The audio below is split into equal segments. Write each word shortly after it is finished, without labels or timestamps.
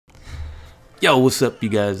Yo, what's up, you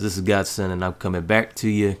guys? This is Godson, and I'm coming back to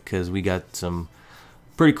you because we got some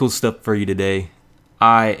pretty cool stuff for you today.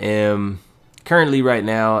 I am currently right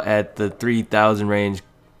now at the 3,000 range,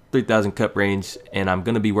 3,000 cup range, and I'm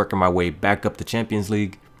going to be working my way back up to Champions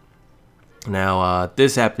League. Now,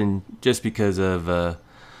 this happened just because of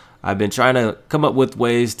I've been trying to come up with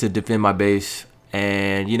ways to defend my base,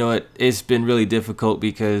 and you know what? It's been really difficult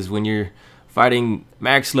because when you're fighting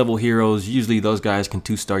max level heroes, usually those guys can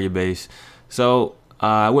 2-star your base. So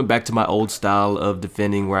I went back to my old style of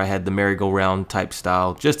defending where I had the merry-go-round type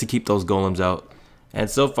style just to keep those golems out. And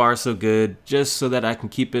so far so good, just so that I can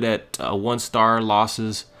keep it at 1-star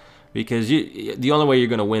losses, because the only way you're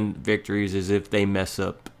going to win victories is if they mess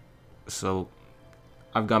up. So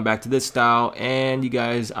I've gone back to this style, and you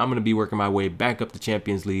guys, I'm going to be working my way back up to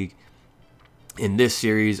Champions League. In this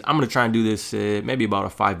series, I'm going to try and do this maybe about a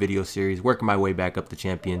 5-video series, working my way back up to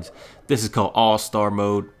champions. This is called All-Star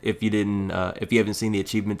mode. If you haven't seen the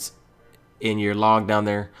achievements in your log down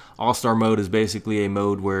there, All-Star mode is basically a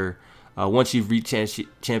mode where once you've reached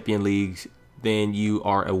champion leagues, then you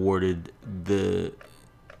are awarded the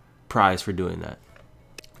prize for doing that.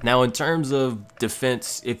 Now, in terms of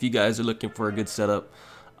defense, if you guys are looking for a good setup,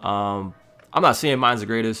 I'm not saying mine's the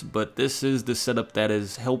greatest, but this is the setup that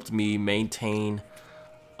has helped me maintain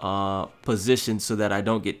position so that I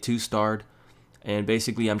don't get 2-starred. And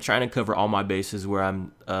basically, I'm trying to cover all my bases where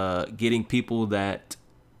I'm getting people that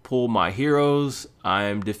pull my heroes.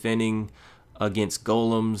 I'm defending against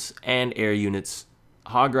golems and air units.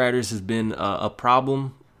 Hog riders has been a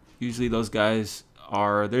problem. Usually those guys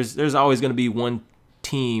are, there's always going to be one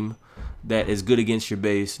team that is good against your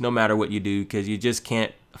base, no matter what you do, because you just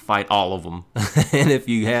can't fight all of them. And if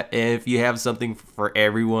you have something for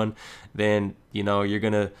everyone, then you know you're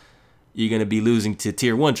gonna be losing to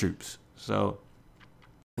tier 1 troops. So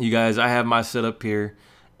you guys, I have my setup here,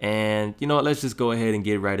 and you know what, let's just go ahead and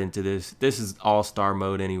get right into this. This is all-star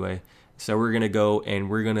mode anyway, so we're gonna go and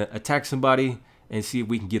we're gonna attack somebody and see if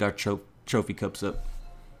we can get our trophy cups up.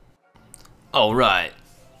 All right,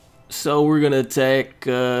 so we're gonna attack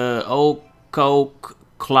Oak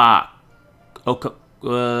Clock.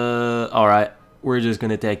 Alright, we're just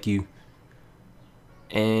gonna attack you.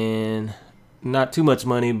 And not too much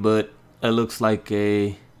money, but it looks like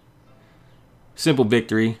a simple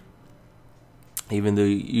victory, even though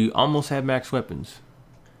you almost have max weapons.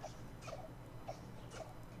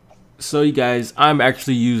 So you guys, I'm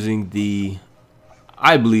actually using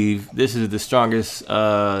I believe this is the strongest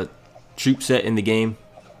troop set in the game.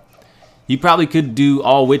 You probably could do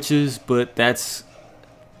all witches, but that's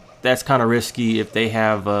kind of risky if they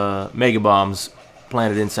have mega bombs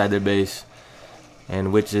planted inside their base,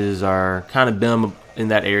 and witches are kind of dumb in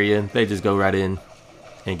that area. They just go right in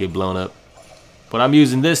and get blown up. But I'm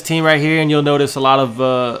using this team right here, and you'll notice a lot of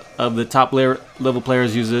the top level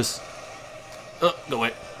players use this. Oh, go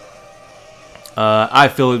away. I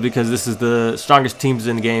feel it because this is the strongest teams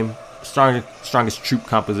in the game, strongest troop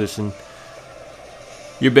composition.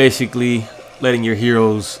 You're basically letting your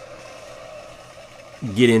heroes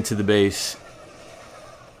get into the base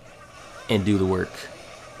and do the work.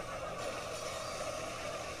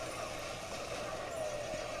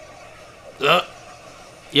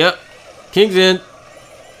 Yep, King's in.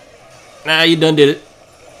 Nah, you done did it.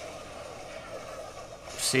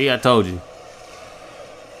 See, I told you.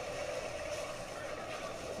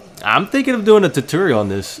 I'm thinking of doing a tutorial on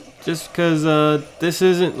this, just because this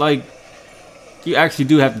isn't like, you actually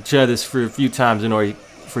do have to try this for a few times in order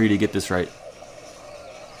for you to get this right.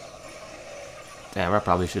 Damn, I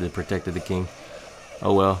probably should have protected the king.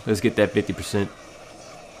 Oh well, let's get that 50%.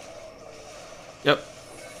 Yep.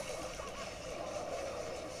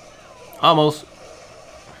 Almost.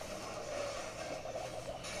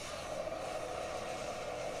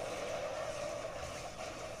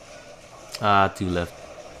 Ah, 2 left.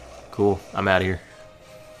 Cool, I'm out of here.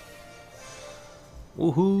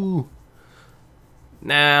 Woohoo!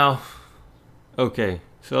 Now, okay,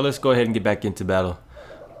 so let's go ahead and get back into battle.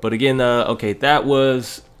 But again, okay, that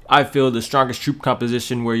was, I feel, the strongest troop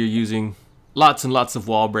composition where you're using lots and lots of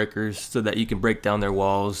wall breakers so that you can break down their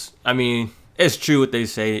walls. I mean, it's true what they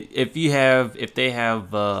say. If they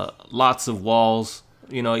have lots of walls,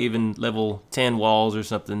 you know, even level 10 walls or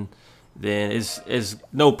something, then it's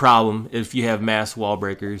no problem if you have mass wall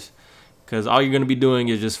breakers, because all you're going to be doing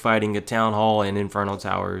is just fighting a town hall and inferno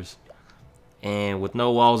towers. And with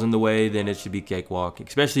no walls in the way, then it should be cakewalk,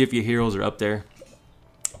 especially if your heroes are up there.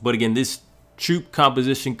 But again, this troop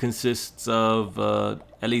composition consists of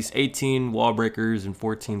at least 18 wall breakers and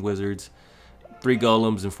 14 wizards, 3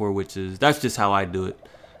 golems and 4 witches. That's just how I do it.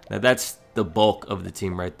 Now that's the bulk of the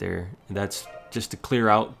team right there. And that's just to clear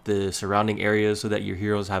out the surrounding areas so that your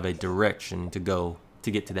heroes have a direction to go to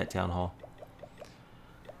get to that town hall.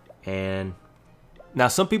 And now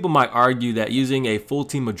some people might argue that using a full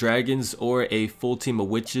team of dragons or a full team of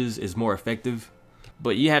witches is more effective,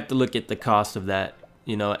 but you have to look at the cost of that,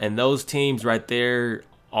 you know, and those teams right there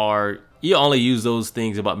are, you only use those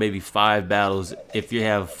things about maybe 5 battles if you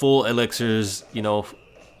have full elixirs, you know,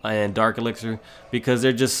 and dark elixir, because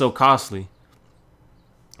they're just so costly.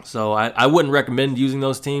 So I wouldn't recommend using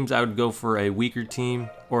those teams. I would go for a weaker team,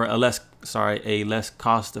 or a less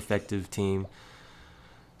cost effective team,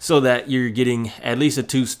 so that you're getting at least a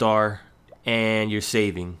 2-star and you're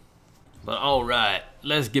saving. But alright,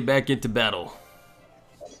 let's get back into battle.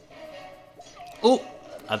 Oh,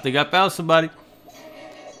 I think I found somebody.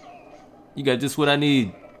 You got just what I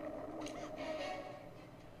need.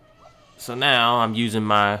 So now I'm using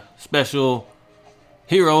my special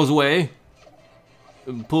hero's way.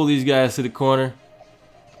 Pull these guys to the corner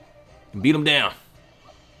and beat them down.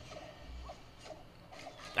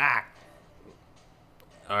 Ah.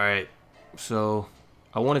 Alright, so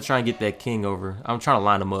I want to try and get that king over. I'm trying to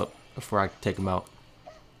line him up before I take him out.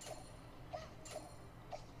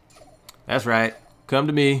 That's right. Come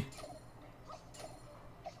to me.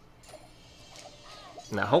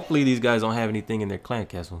 Now, hopefully these guys don't have anything in their clan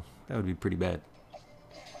castle. That would be pretty bad.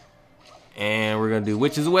 And we're going to do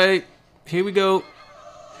witches away. Here we go.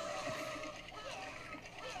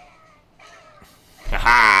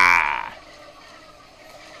 Haha!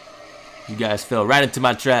 You guys fell right into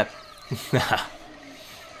my trap.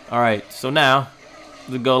 Alright, so now,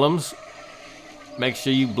 the golems. Make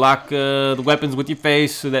sure you block the weapons with your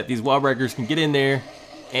face so that these wall breakers can get in there.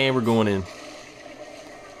 And we're going in.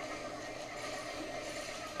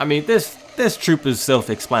 I mean, this troop is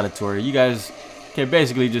self-explanatory. You guys can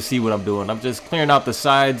basically just see what I'm doing. I'm just clearing out the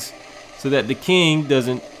sides so that the king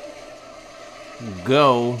doesn't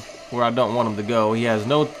go where I don't want him to go. He has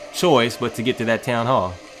no choice but to get to that town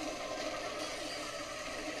hall.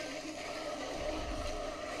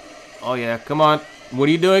 Oh yeah, come on. What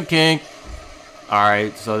are you doing, king?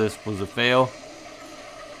 Alright, so this was a fail.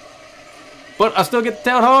 But I still get the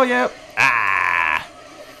town hall, yep. Ah!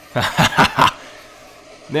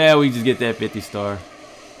 Now we just get that 50-star.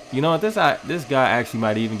 You know what? This guy actually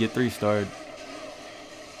might even get 3-starred.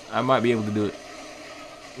 I might be able to do it.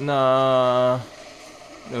 Nah.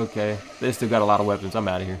 Okay. They still got a lot of weapons. I'm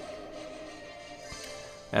out of here.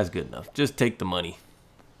 That's good enough. Just take the money.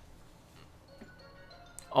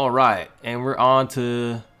 Alright. And we're on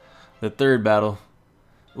to the 3rd battle.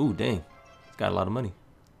 Ooh, dang. It's got a lot of money.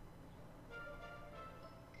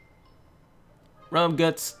 Rum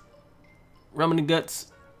guts. Rum in the guts.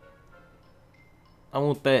 I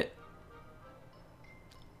want that.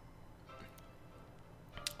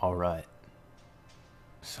 Alright.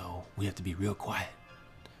 So, we have to be real quiet.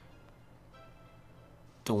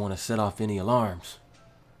 Don't want to set off any alarms.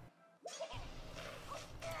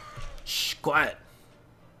 Shh, quiet.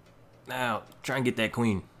 Now, try and get that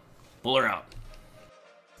queen. Pull her out.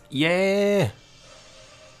 Yeah!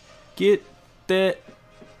 Get that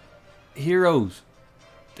heroes.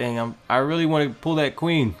 Dang, I really want to pull that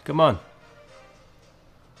queen. Come on.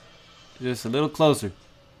 Just a little closer.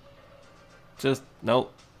 Just,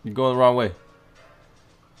 nope. You're going the wrong way.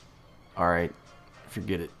 Alright.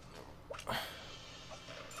 Forget it.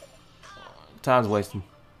 Time's wasting.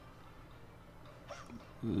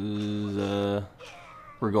 We're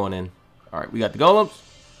going in. Alright, we got the golems.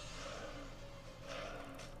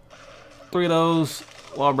 3 of those.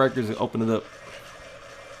 Wall breakers and open it up.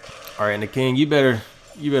 Alright, and the king, you better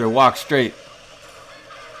walk straight.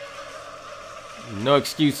 No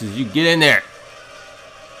excuses. You get in there.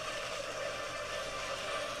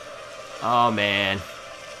 Oh, man.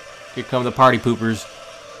 Here come the party poopers.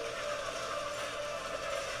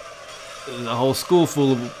 There's a whole school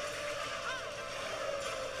full of them.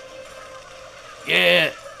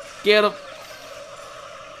 Yeah. Get them.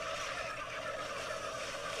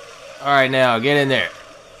 Alright, now, get in there.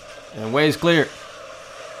 And way's clear.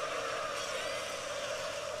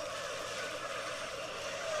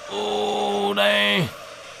 Oh, dang.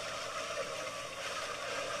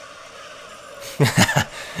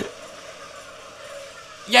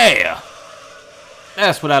 Yeah.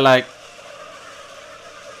 That's what I like.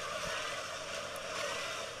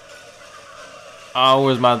 Oh,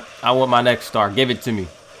 where's my... I want my next star. Give it to me.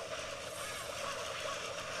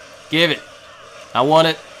 Give it. I want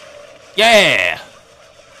it. Yeah.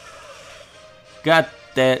 Got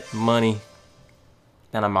that money.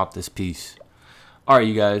 And I'm out this piece. Alright,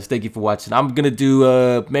 you guys. Thank you for watching. I'm going to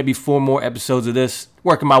do maybe 4 more episodes of this.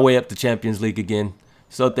 Working my way up to Champions League again.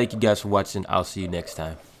 So thank you guys for watching. I'll see you next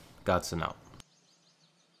time. Godson out.